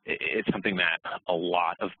 It's something that a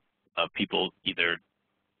lot of people, either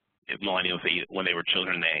millennials, when they were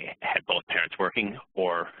children, they had both parents working,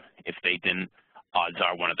 or if they didn't, odds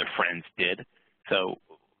are one of their friends did. So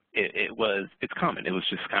it's common. It was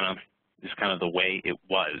just kind of the way it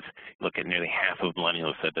was. Look at nearly half of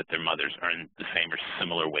millennials said that their mothers earned the same or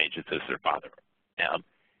similar wages as their father.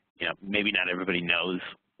 Maybe not everybody knows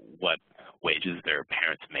what wages their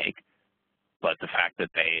parents make, but the fact that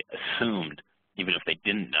they assumed, even if they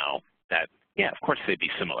didn't know, that, yeah, of course they'd be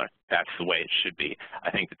similar. That's the way it should be.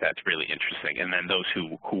 I think that that's really interesting. And then those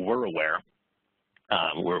who were aware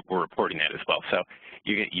were reporting that as well. So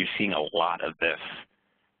you're seeing a lot of this,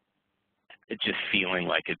 just feeling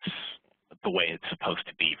like it's the way it's supposed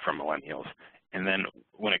to be for millennials. And then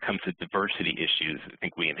when it comes to diversity issues, I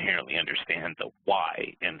think we inherently understand the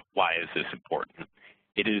why, and why is this important?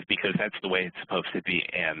 It is because that's the way it's supposed to be,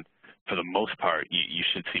 and for the most part, you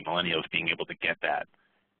should see millennials being able to get that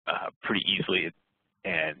pretty easily,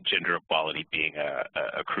 and gender equality being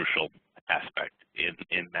a crucial aspect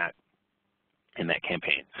in that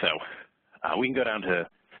campaign. So we can go down to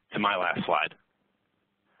my last slide.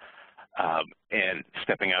 And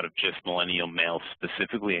stepping out of just millennial males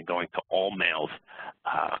specifically and going to all males,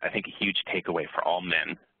 I think a huge takeaway for all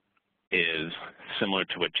men is similar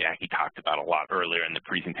to what Jackie talked about a lot earlier in the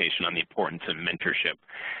presentation on the importance of mentorship.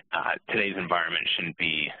 Today's environment should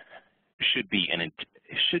be an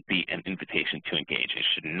invitation to engage. It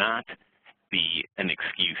should not be an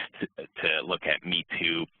excuse to look at Me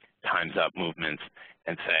Too, Time's Up movements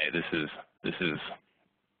and say this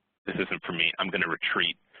isn't for me. I'm going to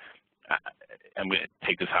retreat. I'm going to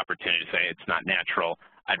take this opportunity to say it's not natural,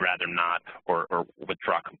 I'd rather not, or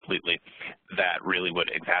withdraw completely. That really would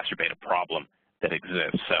exacerbate a problem that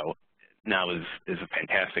exists. So now is a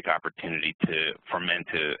fantastic opportunity for men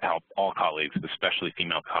to help all colleagues, especially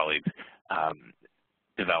female colleagues,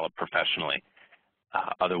 develop professionally.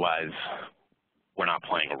 Otherwise, we're not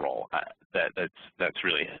playing a role. That's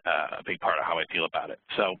really a big part of how I feel about it.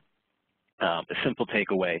 So the simple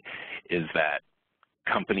takeaway is that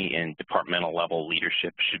company and departmental level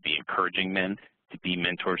leadership should be encouraging men to be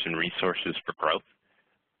mentors and resources for growth.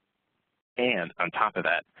 And on top of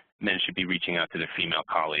that, men should be reaching out to their female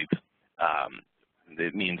colleagues.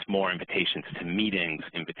 It means more invitations to meetings,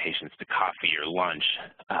 invitations to coffee or lunch,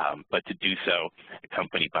 but to do so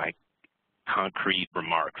accompanied by concrete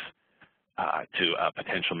remarks to a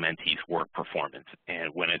potential mentee's work performance. And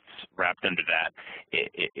when it's wrapped under that,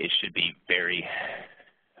 it should be very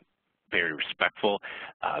respectful,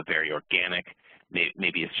 very organic.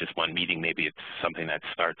 Maybe it's just one meeting. Maybe it's something that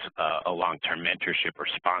starts a long-term mentorship or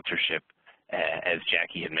sponsorship, as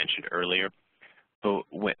Jackie had mentioned earlier. But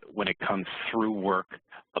when it comes through work,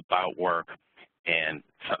 about work, and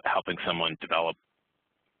helping someone develop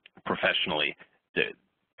professionally,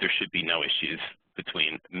 there should be no issues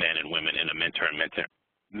between men and women in a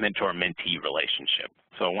mentor-mentee relationship.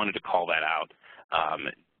 So I wanted to call that out.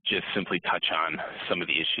 Just simply touch on some of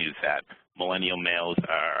the issues that millennial males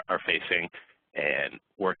are facing and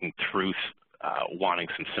working through wanting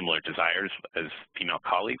some similar desires as female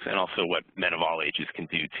colleagues, and also what men of all ages can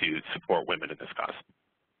do to support women in this cause.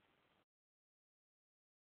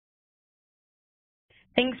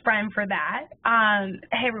 Thanks, Brian, for that.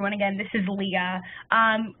 Hey, everyone, again, this is Leah.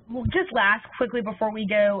 Just last quickly before we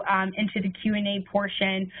go into the Q&A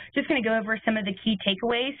portion, just going to go over some of the key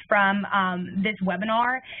takeaways from this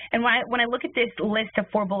webinar. And when I look at this list of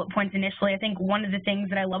 4 bullet points initially, I think one of the things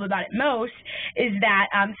that I love about it most is that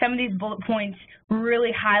some of these bullet points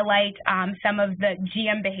really highlight some of the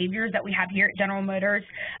GM behaviors that we have here at General Motors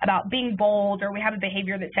about being bold, or we have a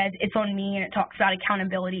behavior that says it's on me, and it talks about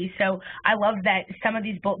accountability. So I love that some of of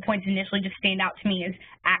these bullet points initially just stand out to me as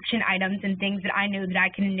action items and things that I know that I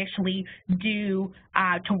can initially do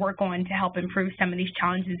to work on to help improve some of these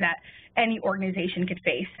challenges that any organization could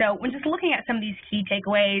face. So when just looking at some of these key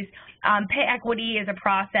takeaways, pay equity is a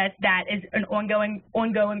process that is an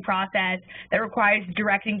ongoing process that requires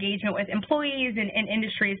direct engagement with employees and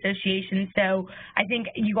industry associations. So I think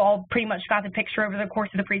you all pretty much got the picture over the course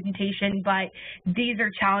of the presentation, but these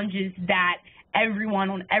are challenges that everyone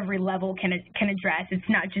on every level can address. It's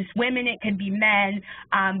not just women, it could be men,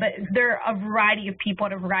 but there are a variety of people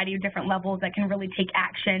at a variety of different levels that can really take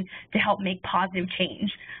action to help make positive change.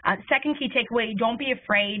 Second key takeaway, don't be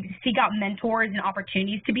afraid, seek out mentors and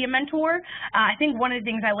opportunities to be a mentor. I think one of the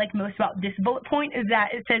things I like most about this bullet point is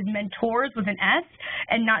that it says mentors with an S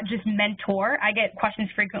and not just mentor. I get questions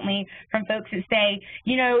frequently from folks that say,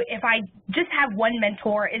 you know, if I just have one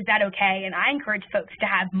mentor, is that okay? And I encourage folks to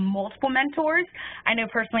have multiple mentors. I know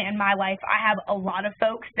personally in my life, I have a lot of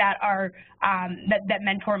folks that are that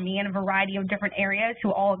mentor me in a variety of different areas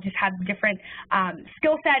who all just have different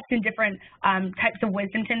skill sets and different types of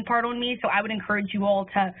wisdom to impart on me. So I would encourage you all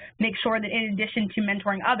to make sure that in addition to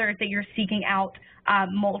mentoring others, that you're seeking out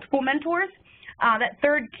multiple mentors. That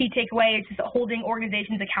third key takeaway is just holding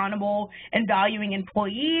organizations accountable and valuing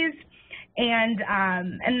employees. And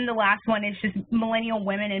then the last one is just millennial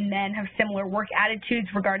women and men have similar work attitudes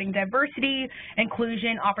regarding diversity,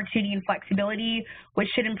 inclusion, opportunity, and flexibility, which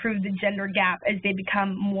should improve the gender gap as they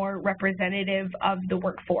become more representative of the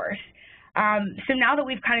workforce. So now that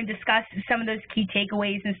we've kind of discussed some of those key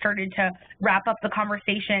takeaways and started to wrap up the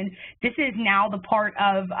conversation, this is now the part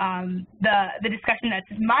of the discussion that's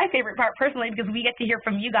my favorite part personally, because we get to hear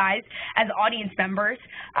from you guys as audience members.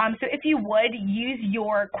 So if you would, use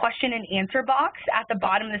your question and answer box at the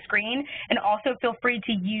bottom of the screen, and also feel free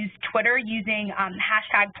to use Twitter using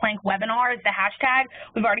hashtag #PlankWebinar as the hashtag.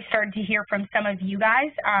 We've already started to hear from some of you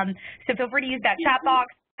guys. So feel free to use that chat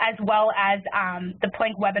box, as well as the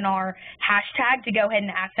Plank Webinar hashtag to go ahead and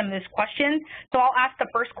ask some of those questions. So I'll ask the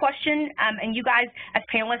first question, and you guys as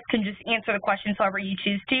panelists can just answer the questions however you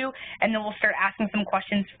choose to, and then we'll start asking some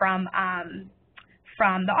questions from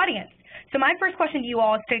the audience. So my first question to you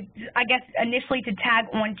all is to, I guess, initially to tag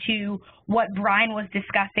on to what Brian was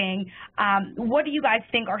discussing. What do you guys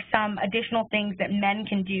think are some additional things that men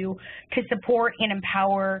can do to support and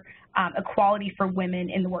empower equality for women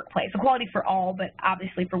in the workplace? Equality for all, but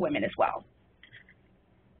obviously for women as well.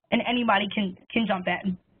 And anybody can jump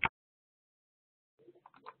in.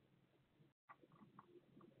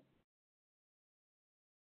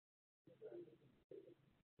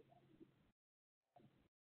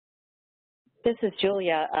 This is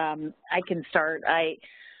Julia. I can start.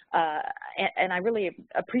 And I really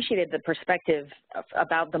appreciated the perspective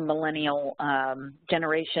about the millennial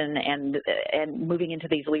generation and moving into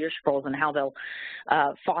these leadership roles and how they'll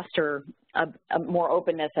foster a more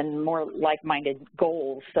openness and more like-minded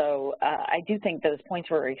goals. So I do think those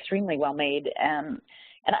points were extremely well made. And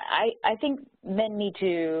I think men need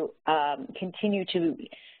to continue to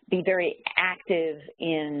be very active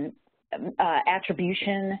in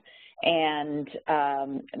attribution and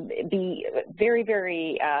be very,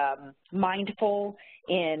 very mindful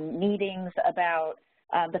in meetings about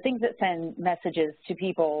the things that send messages to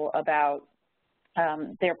people about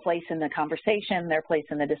their place in the conversation, their place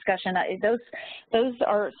in the discussion. Those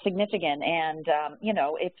are significant, and you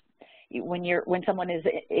know, when someone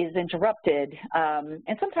is interrupted,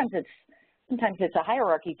 and sometimes it's a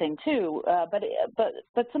hierarchy thing too,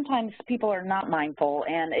 but sometimes people are not mindful,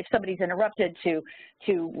 and if somebody's interrupted,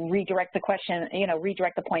 to redirect the question, you know,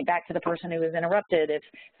 redirect the point back to the person who was interrupted. If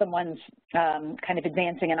someone's kind of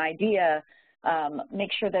advancing an idea,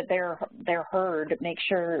 make sure that they're heard. Make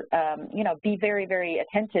sure, you know, be very, very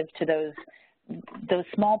attentive to those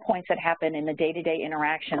small points that happen in the day-to-day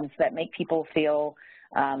interactions that make people feel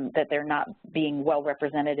that they're not being well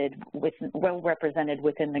represented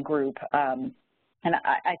within the group. And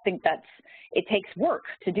I think it takes work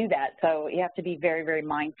to do that. So you have to be very, very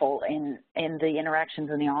mindful in the interactions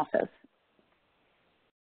in the office.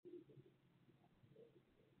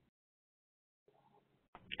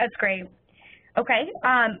 That's great. Okay,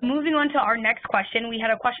 moving on to our next question. We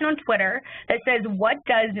had a question on Twitter that says, what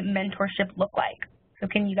does mentorship look like? So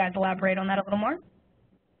can you guys elaborate on that a little more?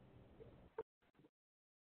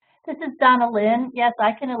 This is Donna Lynn. Yes,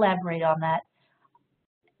 I can elaborate on that.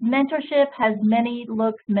 Mentorship has many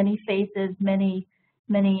looks, many faces, many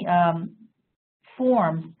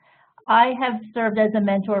forms. I have served as a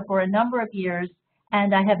mentor for a number of years,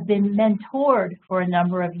 and I have been mentored for a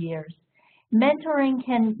number of years. Mentoring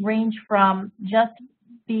can range from just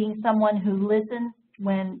being someone who listens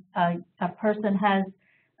when a person has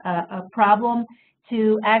a problem,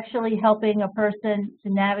 to actually helping a person to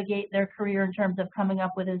navigate their career in terms of coming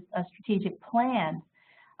up with a strategic plan.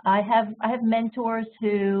 I have mentors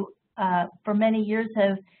who for many years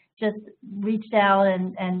have just reached out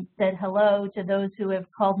and said hello to those who have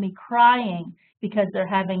called me crying because they're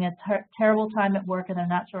having a terrible time at work and they're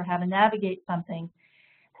not sure how to navigate something.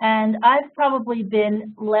 And I've probably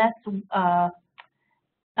been less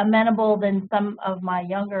amenable than some of my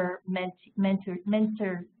younger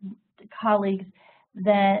mentor colleagues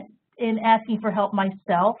that in asking for help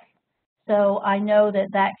myself. So I know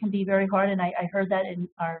that that can be very hard, and I heard that in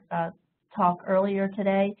our talk earlier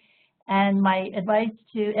today. And my advice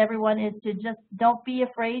to everyone is to just don't be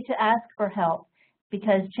afraid to ask for help,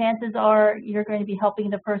 because chances are you're going to be helping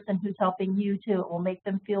the person who's helping you too. It will make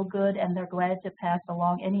them feel good, and they're glad to pass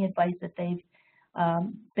along any advice that they've,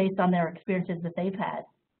 based on their experiences that they've had.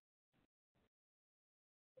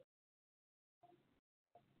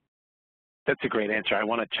 That's a great answer. I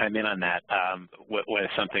want to chime in on that with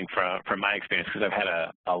something from my experience, because I've had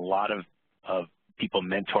a lot of people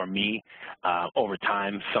mentor me over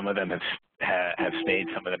time. Some of them have stayed,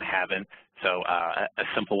 some of them haven't. So a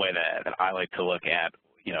simple way that I like to look at,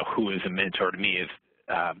 who is a mentor to me is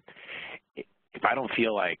if I don't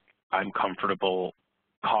feel like I'm comfortable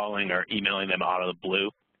calling or emailing them out of the blue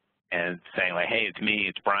and saying like, hey, it's me,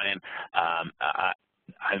 it's Brian,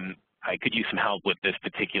 I could use some help with this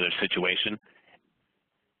particular situation.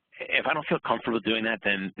 If I don't feel comfortable doing that,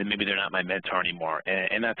 then maybe they're not my mentor anymore.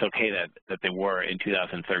 And that's okay that they were in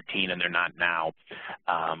 2013 and they're not now.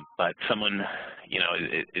 But someone,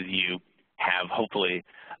 as you have hopefully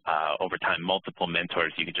over time multiple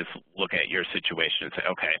mentors, you can just look at your situation and say,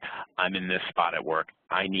 okay, I'm in this spot at work.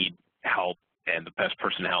 I need help, and the best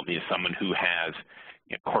person to help me is someone who has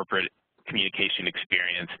corporate communication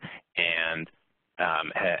experience and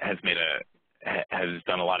has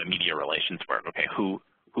done a lot of media relations work. Okay, who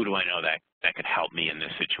do I know that could help me in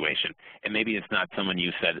this situation? And maybe it's not someone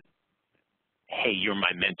you said, hey, you're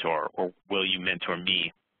my mentor, or will you mentor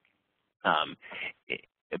me?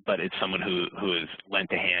 But it's someone who has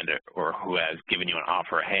lent a hand or who has given you an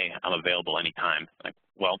offer, hey, I'm available anytime. Like,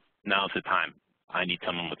 well, now's the time. I need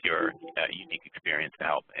someone with your unique experience to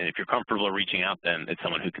help. And if you're comfortable reaching out, then it's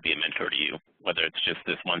someone who could be a mentor to you, whether it's just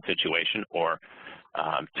this one situation or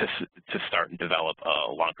to start and develop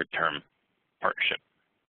a longer-term partnership.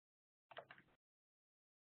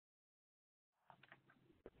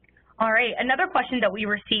 All right, another question that we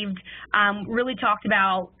received really talked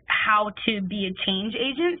about how to be a change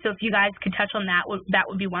agent. So if you guys could touch on that, that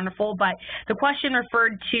would be wonderful. But the question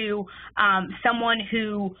referred to someone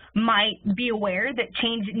who might be aware that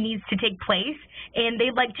change needs to take place, and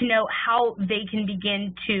they'd like to know how they can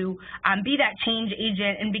begin to be that change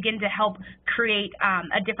agent and begin to help create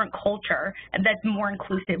a different culture that's more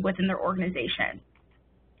inclusive within their organization.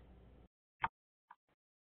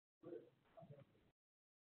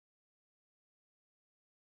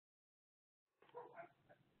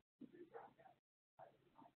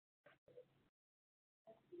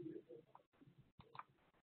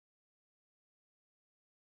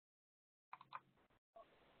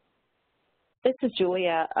 This is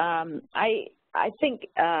Julia. I think,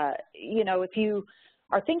 if you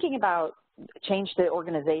are thinking about change the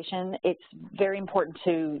organization, it's very important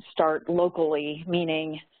to start locally,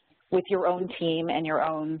 meaning with your own team and your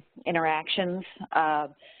own interactions.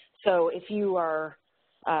 So if you are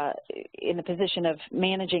in the position of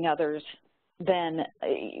managing others, then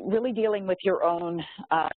really dealing with your own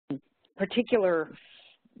particular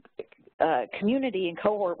community and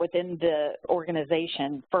cohort within the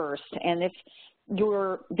organization first. And if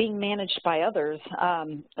you're being managed by others,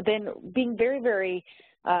 then being very, very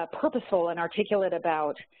purposeful and articulate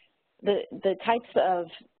about the types of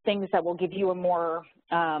things that will give you a more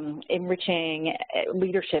enriching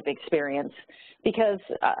leadership experience. Because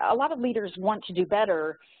a lot of leaders want to do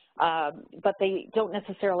better, but they don't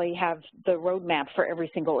necessarily have the roadmap for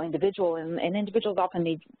every single individual, and individuals often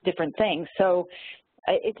need different things. So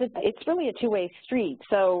it's really a two-way street.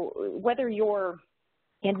 So whether you're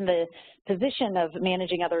in the position of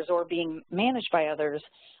managing others or being managed by others,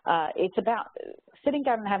 it's about sitting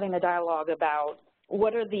down and having a dialogue about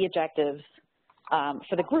what are the objectives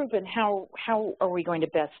for the group and how are we going to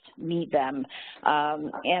best meet them.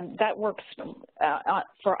 And that works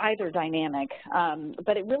for either dynamic,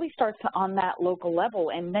 but it really starts on that local level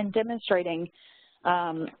and then demonstrating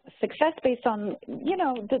success based on,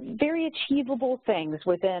 the very achievable things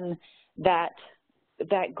within that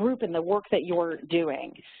group and the work that you're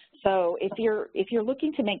doing. So if you're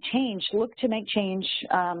looking to make change, look to make change,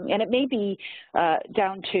 and it may be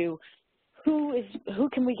down to who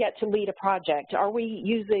can we get to lead a project? Are we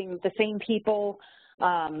using the same people?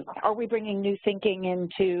 Are we bringing new thinking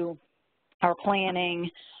into our planning?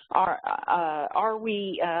 Are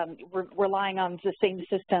we relying on the same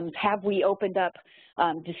systems? Have we opened up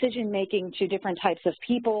decision-making to different types of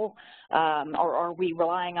people? Or are we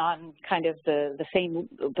relying on kind of the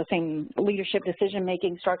same leadership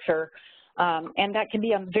decision-making structure? And that can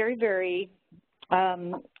be on very, very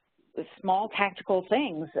small tactical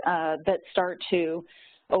things that start to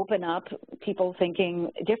open up people thinking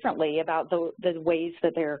differently about the ways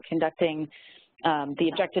that they're conducting the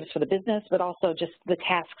objectives for the business, but also just the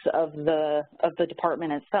tasks of the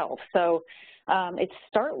department itself. So it's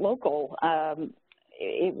start local.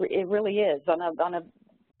 It really is on a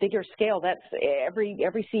bigger scale. That's every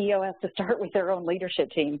CEO has to start with their own leadership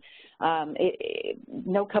team.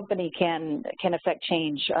 No company can affect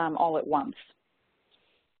change all at once.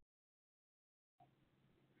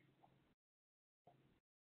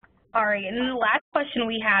 All right, and then the last question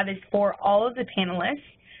we have is for all of the panelists.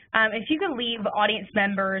 If you could leave audience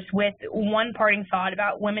members with one parting thought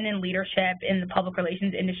about women in leadership in the public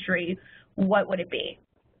relations industry, what would it be?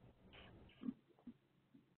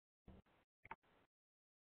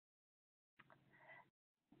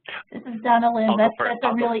 This is Donna Lynn. That's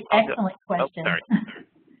a really excellent question. Oh, sorry.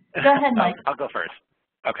 Go ahead, Mike. I'll go first.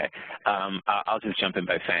 Okay. I'll just jump in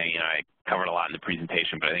by saying, I covered a lot in the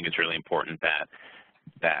presentation, but I think it's really important that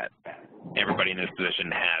everybody in this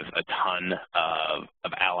position has a ton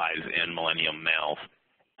of allies in millennial males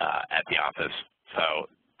at the office. So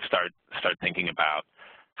start thinking about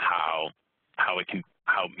how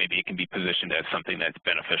maybe it can be positioned as something that's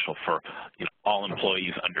beneficial for all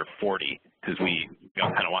employees under 40, because we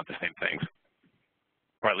all kind of want the same things,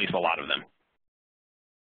 or at least a lot of them.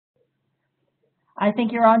 I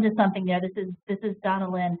think you're onto something there. This is Donna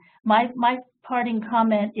Lynn. My parting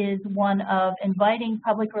comment is one of inviting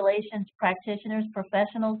public relations practitioners,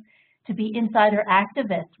 professionals, to be insider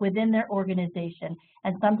activists within their organization.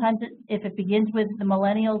 And sometimes if it begins with the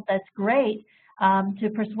millennials, that's great, to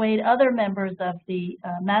persuade other members of the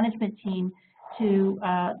management team to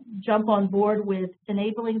jump on board with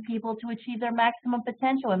enabling people to achieve their maximum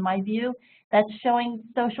potential. In my view, that's showing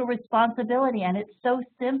social responsibility, and it's so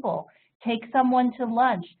simple. Take someone to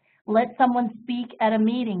lunch. Let someone speak at a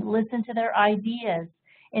meeting. Listen to their ideas.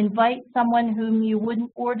 Invite someone whom you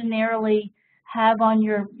wouldn't ordinarily have on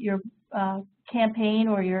your campaign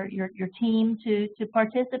or your team to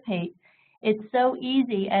participate. It's so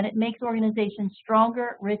easy, and it makes organizations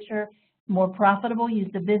stronger, richer, more profitable.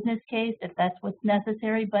 Use the business case if that's what's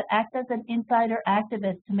necessary, but act as an insider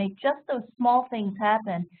activist to make just those small things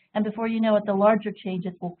happen. And before you know it, the larger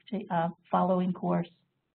changes will follow in course.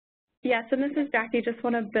 Yes, and this is Jackie. Just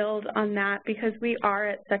want to build on that because we are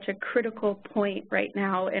at such a critical point right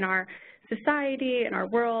now in our society, in our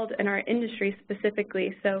world, in our industry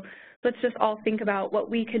specifically. So let's just all think about what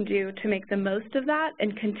we can do to make the most of that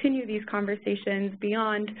and continue these conversations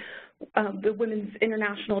beyond the Women's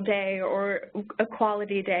International Day or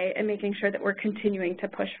Equality Day, and making sure that we're continuing to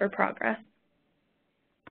push for progress.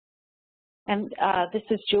 And this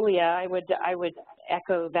is Julia. I would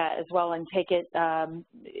echo that as well and take it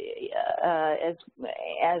as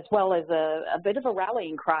well as a bit of a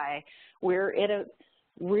rallying cry. We're at a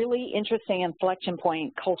really interesting inflection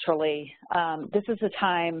point culturally. This is a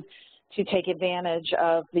time to take advantage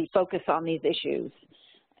of the focus on these issues.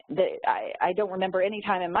 I don't remember any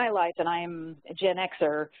time in my life, and I am a Gen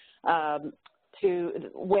Xer,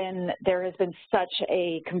 when there has been such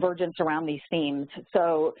a convergence around these themes.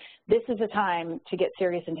 So this is a time to get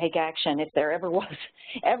serious and take action. If there ever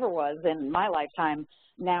was in my lifetime,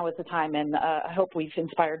 now is the time, and I hope we've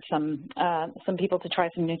inspired some people to try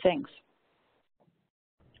some new things.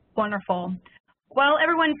 Wonderful. Well,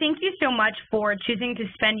 everyone, thank you so much for choosing to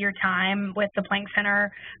spend your time with the Planck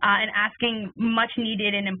Center and asking much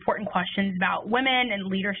needed and important questions about women and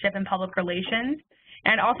leadership in public relations.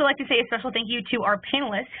 And I'd also like to say a special thank you to our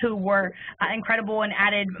panelists who were incredible and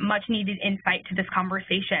added much needed insight to this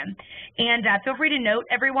conversation. And feel free to note,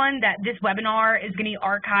 everyone, that this webinar is going to be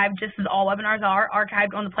archived, just as all webinars are,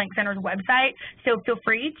 archived on the Planck Center's website. So feel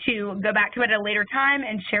free to go back to it at a later time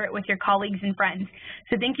and share it with your colleagues and friends.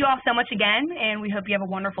 So thank you all so much again, and we hope you have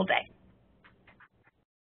a wonderful day.